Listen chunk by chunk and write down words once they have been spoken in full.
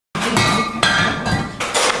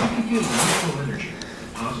Hey,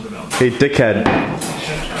 dickhead.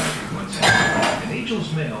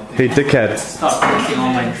 Hey, dickhead. Stop drinking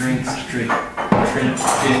all my drinks.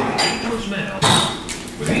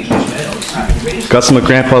 Got some of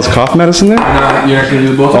Grandpa's cough medicine there? No, you're not gonna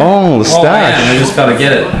do both? Oh, the stash. Man, I just gotta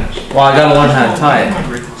get it. Well, I gotta learn how to tie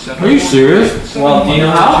it. Are you serious? Well, do you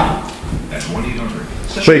know how?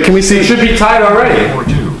 Wait, can we see? It should be tied already.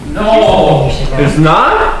 No! It's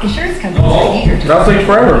not? Insurance companies are eager to. That'll take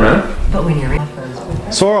forever, man. But when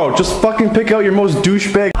you're Sorrow, just fucking pick out your most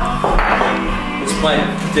douchebag. It's my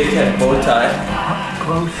dickhead bow tie.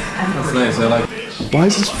 That's nice, I like it. Why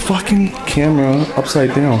is this fucking camera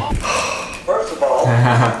upside down? First of all,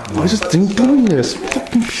 Why is this thing doing this?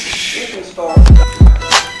 Fucking you can start.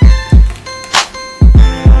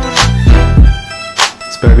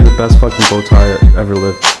 This better be the best fucking bow tie I ever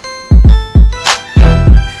lived.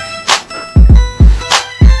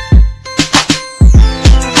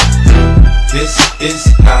 This is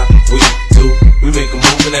how we do. We make a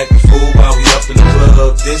move and act a fool while we up in the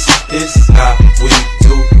club. This is how we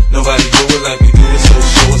do. Nobody do it like we do it, so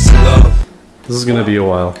show us some love. This is gonna be a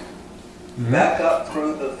while. Back up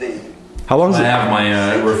through the V. How long is I it? have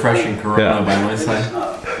my refreshing Corona Yeah. by my side.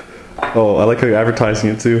 Oh, I like how you're advertising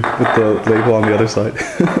it too, with the label on the other side.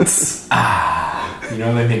 You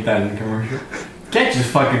know they make that in the commercial? Can't just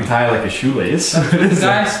fucking tie like a shoelace. That's what the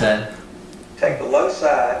guy said. Take the low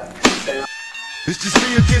side. Down. It's just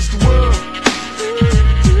me against the world.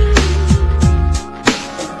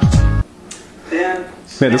 Then.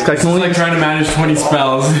 Man, this guy can It's only like trying to manage 20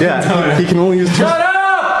 spells. yeah, he can only use two. Shut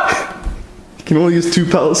up! He can only use two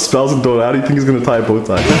spells and throw it out. You think he's gonna tie a bow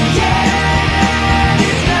tie?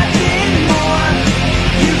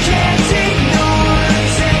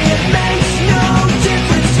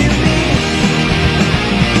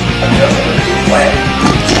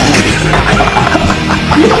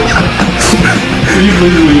 Can you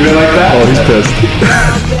please leave it like that? Oh, he's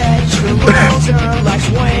pissed.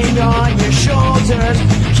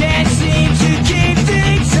 Can't seem to keep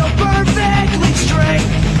things so perfectly straight.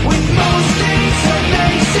 When most things are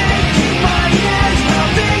basic, mine is no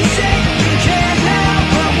basic. You can't help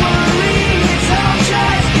but worry, it's all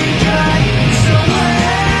just begun. So when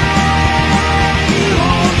you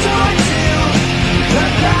hold on to the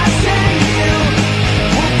past and you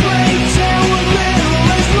will break till a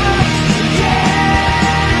little is left.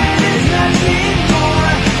 Yeah, there's nothing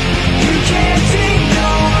more you can't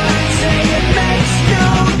ignore. Say it makes no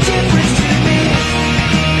difference to me.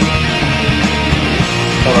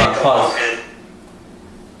 Hold on, pause.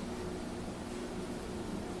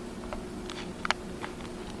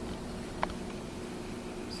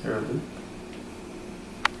 Is there a loop?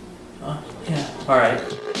 Oh, yeah. Alright.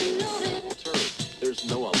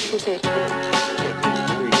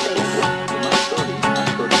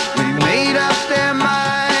 They made up their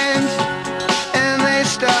minds and they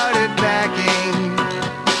started packing.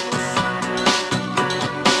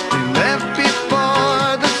 They left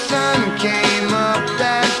before the sun came up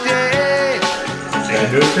that day. Can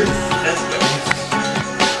I do it for you?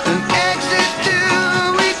 An exit to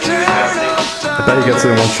eternal I bet he gets it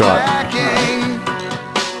in one shot. packing.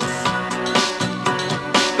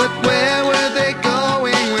 But where were they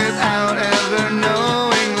going without ever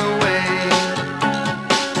knowing the way?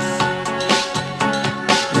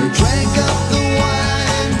 They drank up the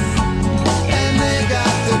wine and they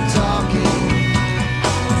got to talking.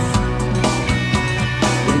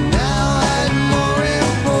 They now had more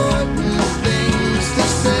important things to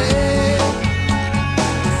say.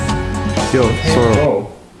 Yo,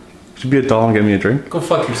 Sorrow, should be a doll and get me a drink. Go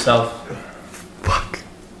fuck yourself. Fuck.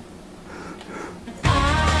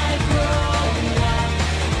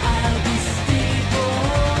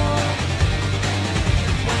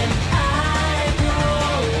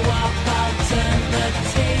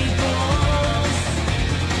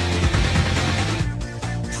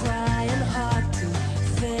 Trying hard to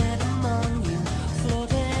fit among you,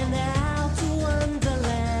 floating out to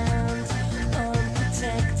wonderland,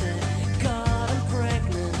 unprotected, got I'm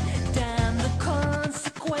pregnant. Damn the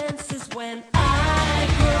consequences when I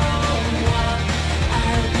grow up.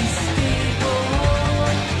 I'll be stable.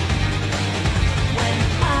 When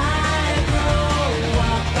I grow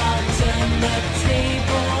up, I'll turn the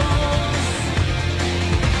tables.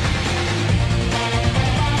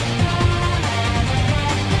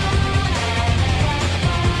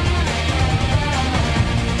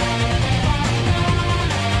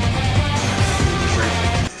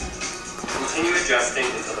 Continue adjusting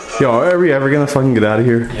until the Yo, are we ever gonna fucking get out of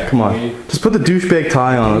here? Yeah, Come on. can we- Just put the douchebag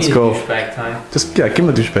tie on. Let's Need a go. douchebag time. Just, yeah, give him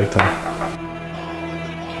the douchebag tie.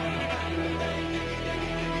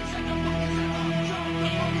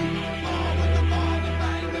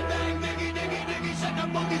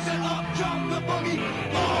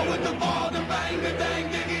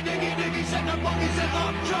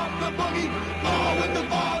 boogie. Oh, with the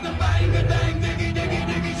ball, the bang, the dang, diggy, diggy,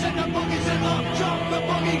 diggy, send the boogie, send up, jump the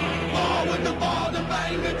boogie. Oh, with the ball, the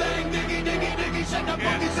bang, the dang, diggy, diggy, diggy, send the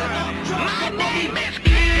boogie, send up, jump the boogie. My name is